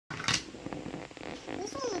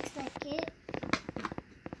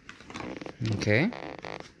Okay.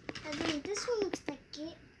 And then this one looks like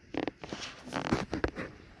it.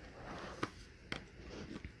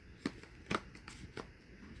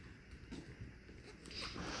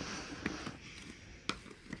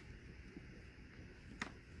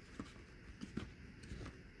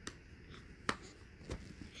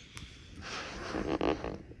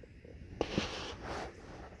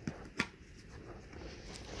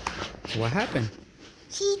 What happened?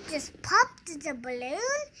 He just popped the balloon,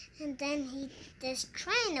 and then he just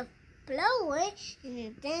trying to blow it,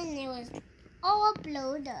 and then it was all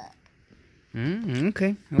blowed up.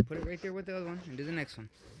 Okay. I'll put it right there with the other one and do the next one.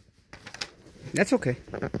 That's okay.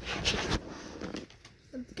 The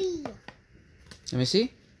bee. Let me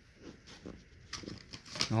see.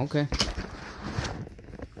 Okay.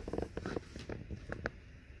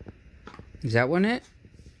 Is that one it?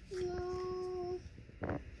 No.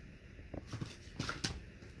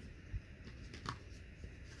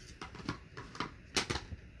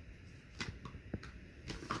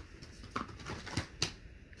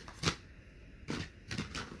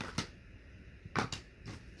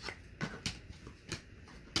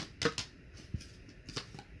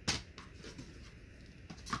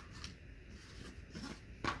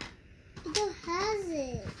 Who has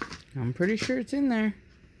it? I'm pretty sure it's in there.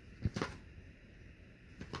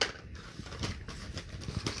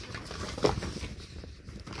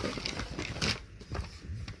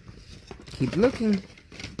 Keep looking. Is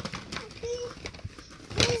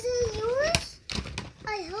it yours?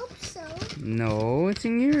 I hope so. No, it's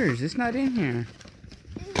in yours. It's not in here.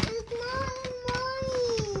 It's not in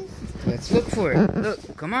mine. Let's look for it.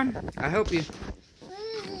 Look, come on. I'll help you. Where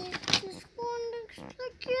is it? This one looks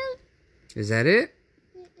like it. Is that it?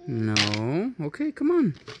 No. Okay, come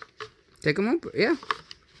on. Take them up. Yeah.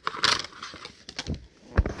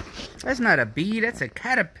 That's not a bee. That's a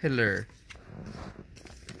caterpillar.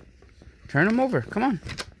 Turn them over. Come on.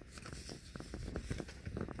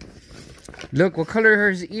 Look, what color are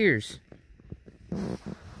his ears?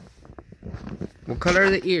 What color are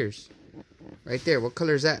the ears? Right there. What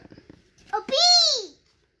color is that? A bee!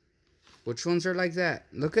 Which ones are like that?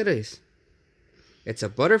 Look at this. It's a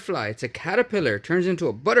butterfly. It's a caterpillar. It turns into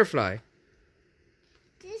a butterfly.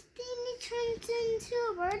 This thing turns into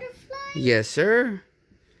a butterfly? Yes, sir.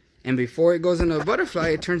 And before it goes into a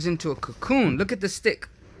butterfly, it turns into a cocoon. Look at the stick.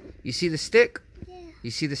 You see the stick? Yeah.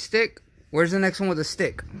 You see the stick? Where's the next one with a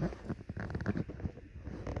stick?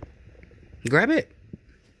 Grab it.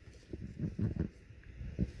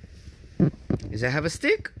 Does that have a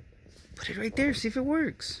stick? Put it right there. See if it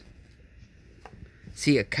works.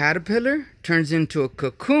 See, a caterpillar turns into a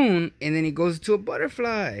cocoon, and then he goes to a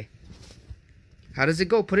butterfly. How does it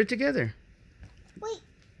go? Put it together. Wait.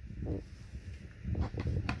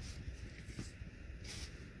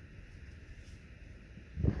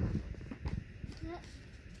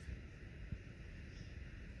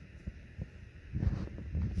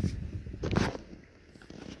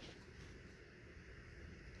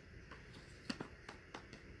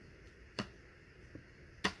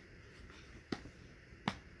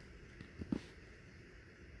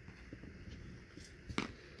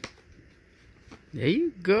 There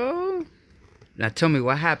you go. Now tell me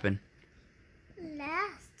what happened.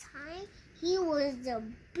 Last time he was a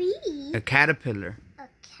bee, A caterpillar. a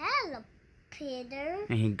caterpillar,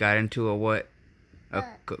 And he got into a what? A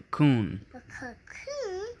cocoon. a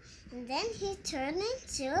cocoon, and then he turned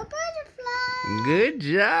into a butterfly. Good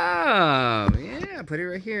job. Yeah, put it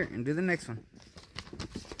right here and do the next one.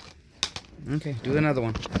 Okay, do another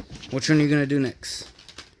one. Which one are you going to do next?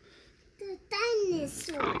 The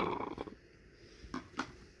dinosaur.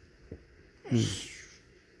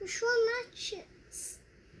 Which one matches?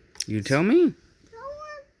 You tell me. That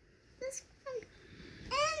one, this one,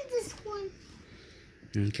 and this one.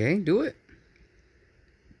 Okay, do it.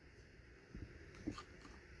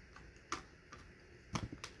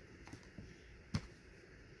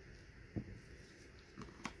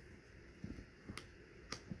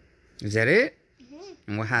 Is that it? Mm-hmm.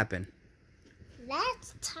 And what happened?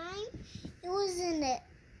 Last time it was in an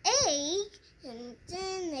egg, and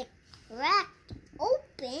then it cracked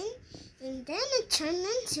open, and then it turned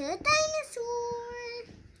into a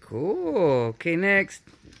dinosaur. Cool. Okay, next.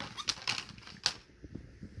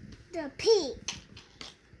 The pig.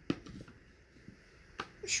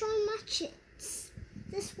 Which one matches?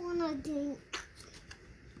 This one I think.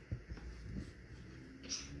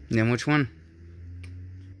 Then which one?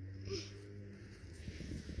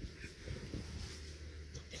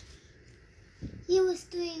 He was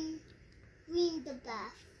doing the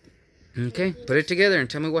bath. Okay, put it together and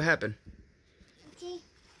tell me what happened. Okay.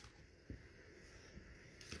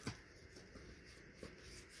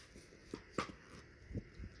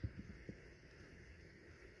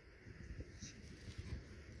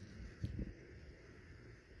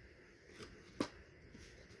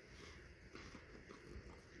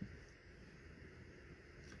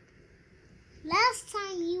 last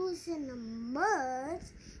time he was in the mud.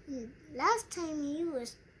 And last time he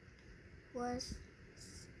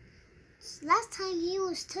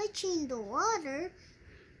was touching the water,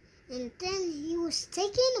 and then he was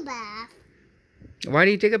taking a bath. Why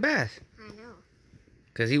did he take a bath? I know.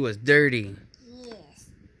 Because he was dirty. Yes.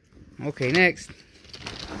 Okay, next.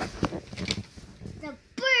 The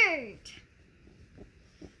bird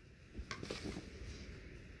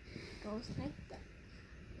goes like that.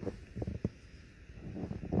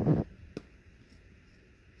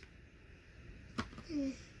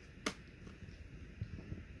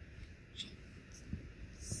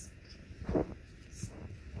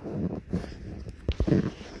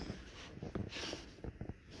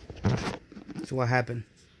 So what happened?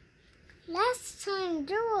 Last time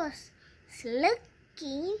there was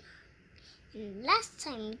looking, and last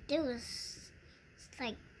time there was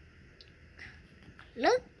like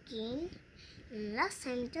looking, and last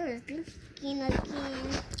time there was looking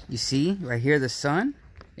again. You see, right here, the sun,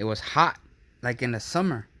 it was hot, like in the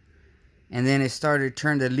summer. And then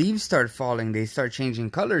the leaves started falling. They started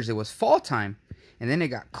changing colors. It was fall time. And then it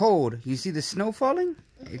got cold. You see the snow falling?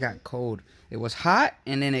 It got cold. It was hot,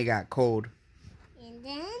 and then it got cold. And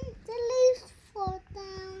then the leaves fall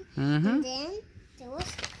down. And then there was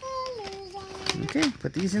colors on. Okay,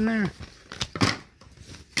 put these in there.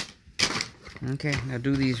 Okay, now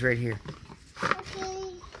do these right here.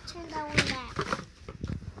 Okay, turn that one back.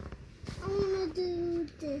 I want to do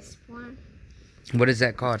this one. What is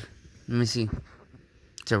that called? Let me see.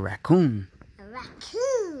 It's a raccoon. A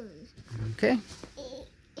raccoon. Okay.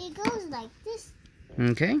 It goes like this.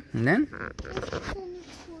 Okay, and then?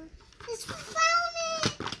 It's found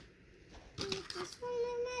it. This one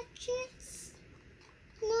that matches.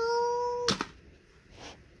 No.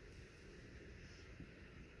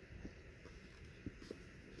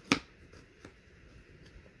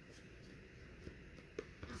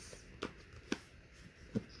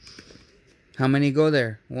 How many go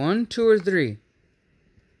there? 1, 2, or 3?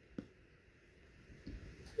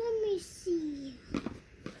 Let me see.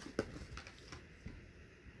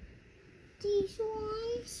 These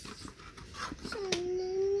ones. And then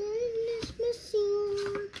there's missing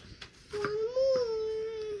one more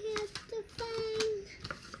I have to find.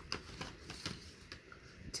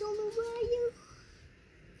 Tell me where you.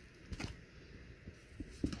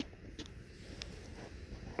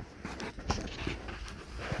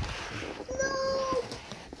 No.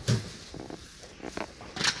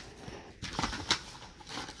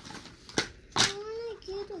 I want to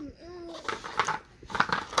get them out.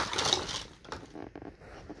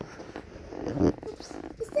 Oops,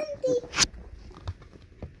 it's empty.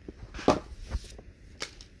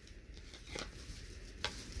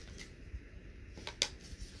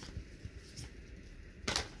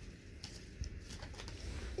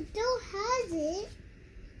 It still has it,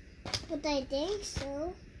 but I think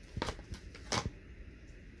so.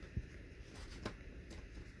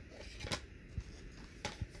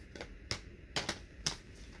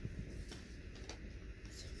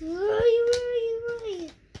 Where are you? Where are you? Where are you?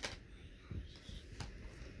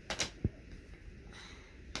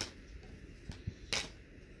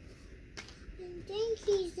 I think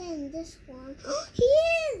he's in this one. He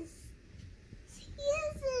is! He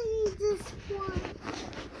is in this one.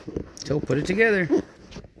 So put it together. Okay.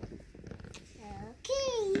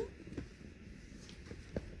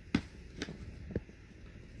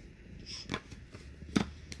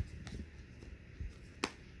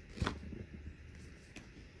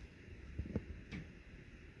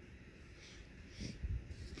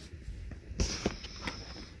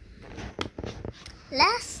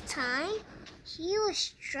 Last time he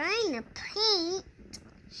was trying to paint,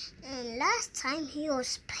 and last time he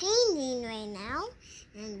was painting right now,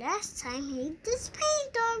 and last time he just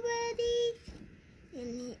paint already,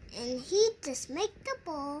 and he just make the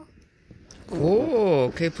ball. Oh,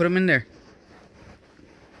 okay, put them in there.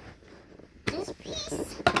 This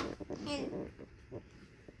piece and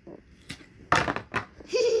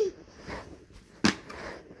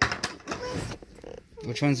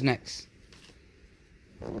Which one's next?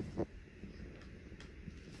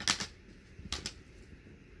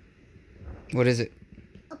 What is it?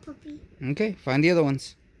 a puppy. Okay, find the other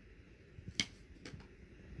ones.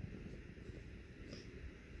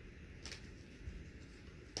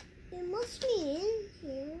 It must be in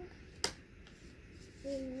here.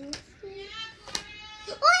 It must be.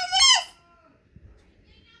 What is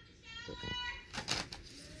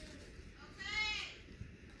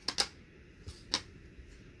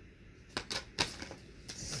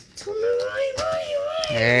this? Tell me where.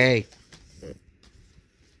 Hey,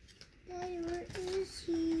 Daddy, where is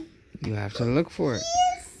he? you have to look for it.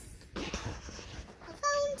 Yes.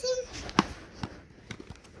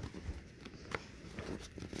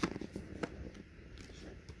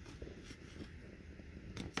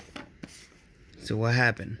 So what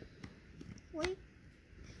happened? Wait.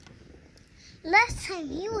 Last time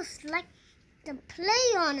he was like to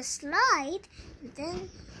play on a slide, and then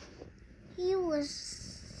he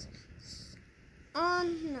was on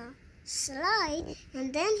the slide,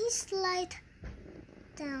 and then he slid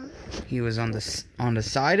down. He was on the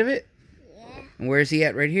side of it? Yeah. And where's he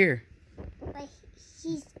at right here? Like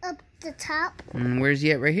he's up the top. And where's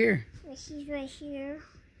he at right here? He's right here.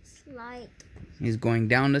 Slide. He's going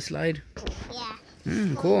down the slide? Yeah.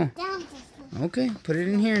 Cool. Down the slide. Okay, put it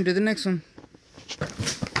in here and do the next one.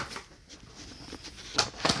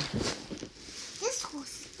 This was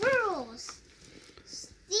squirrels.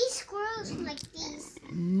 These squirrels like these.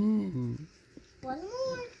 Ooh. One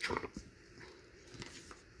more.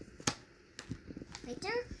 Right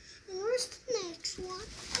there. And where's the next one?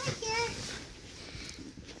 Right here.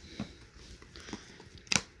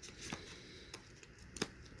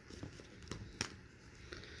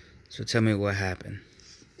 So tell me what happened.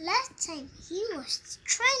 Last time he was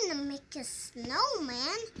trying to make a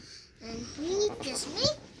snowman, and he just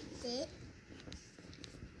made it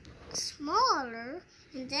smaller,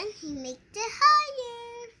 and then he made it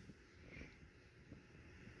higher.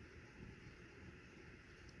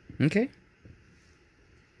 Okay.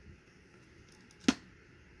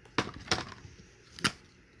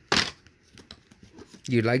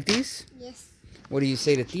 You like these? Yes. What do you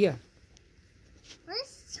say to Tia?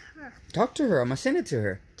 Where's her? Talk to her. I'm going to send it to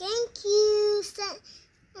her. Thank you,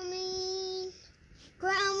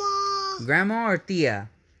 Grandma. Grandma or Tia?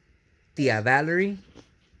 Tia Valerie?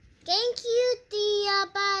 Thank you, Tia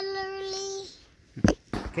Valerie.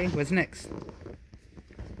 Okay, what's next?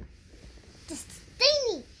 This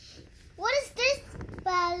thingy. What is this,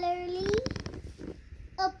 Valerie?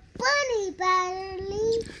 A bunny,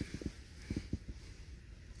 Valerie.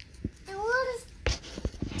 And what is...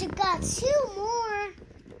 You got two more.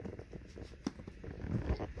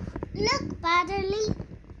 Look, Valerie.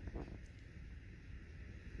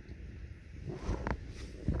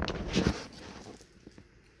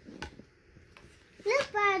 Look,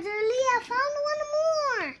 Valerie, I found one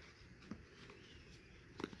more.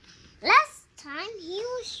 Last time he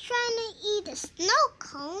was trying to eat a snow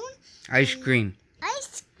cone. Ice cream.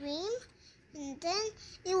 Ice cream. And then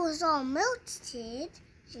it was all melted.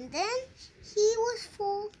 And then he was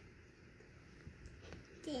full.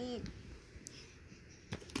 Then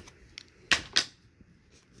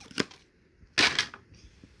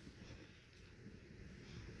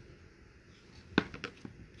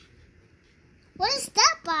what is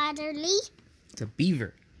that, Batterly? It's a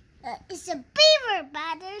beaver. It's a beaver,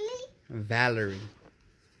 Batterly. Valerie.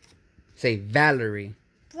 Say Valerie.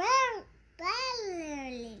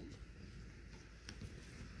 Batterly.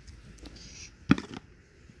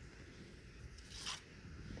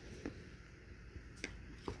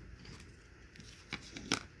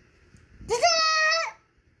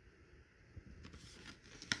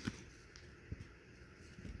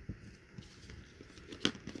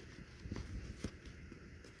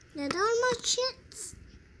 Now, how much hits?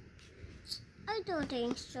 I don't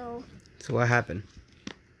think so. So what happened?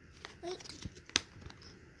 Wait.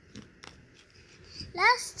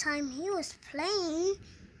 Last time he was playing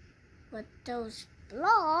with those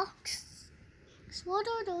blocks. What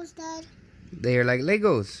are those, Dad? They are like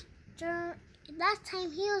Legos. Last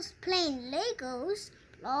time he was playing Legos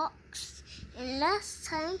blocks, and last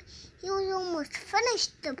time he was almost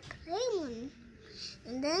finished the play one,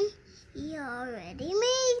 and then he already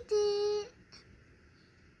made it,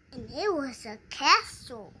 and it was a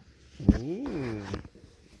castle. Ooh.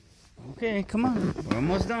 Okay, come on. We're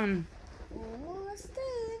almost done. Almost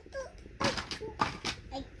done.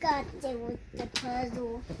 I got it with the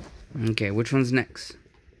puzzle. Okay, which one's next?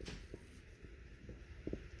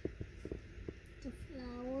 The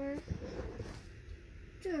flower.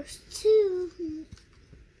 There's two.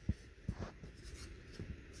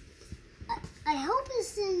 I hope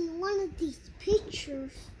it's in one of these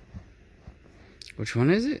pictures. Which one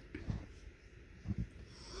is it?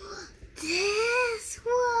 This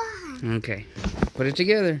one. Okay, put it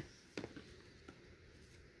together.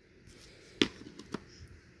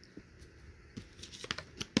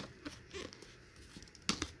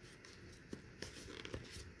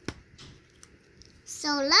 So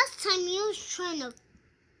last time he was trying to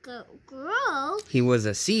grow. He was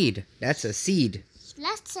a seed. That's a seed.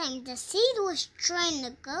 Last time the seed was trying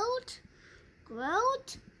to grow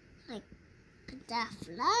like that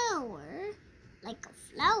flower, like a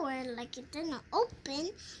flower, like it didn't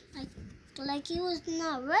open, like it was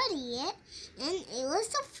not ready yet, and it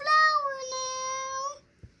was a flower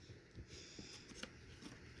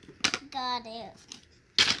now. Got it.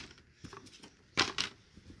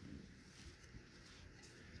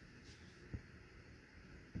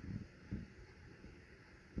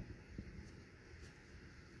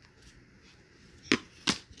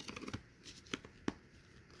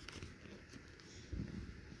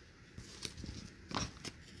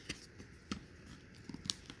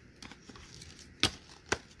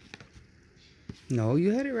 No,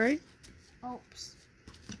 you had it right. Oops.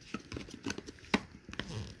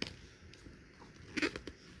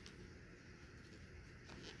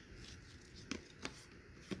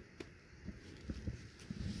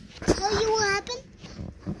 Tell you what happened?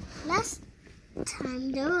 Last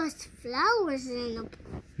time there was flowers in the.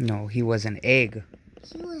 No, he was an egg.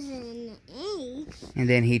 He was an egg. And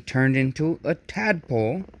then he turned into a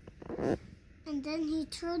tadpole. And then he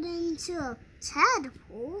turned into a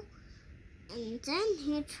tadpole. And then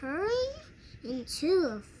he turned into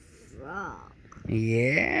a frog.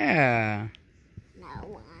 Yeah. Now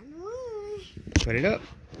one more. Put it up.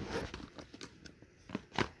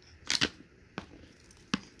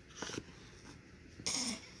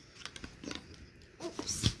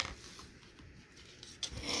 Oops.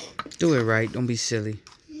 Do it right. Don't be silly.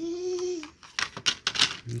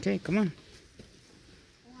 Okay, come on.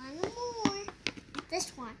 One more. This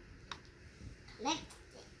one. Next.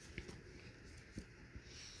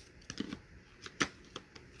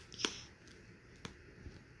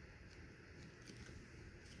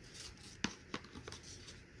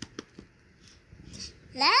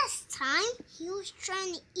 Last time he was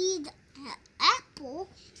trying to eat an apple,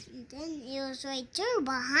 and then it was right there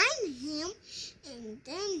behind him, and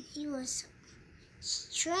then he was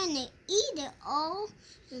trying to eat it all,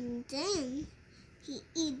 and then he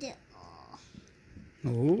ate it all.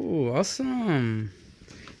 Oh, awesome.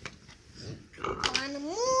 One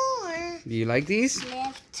more Do you like these?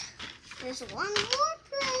 left. There's one more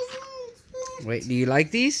present left. Wait, do you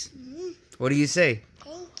like these? Mhm. What do you say?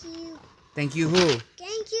 Thank you. Thank you, who?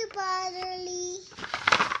 Thank you, Fatherly.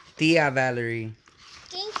 Tia Valerie.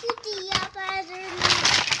 Thank you, Tia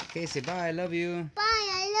Fatherly. Okay, say bye. I love you. Bye.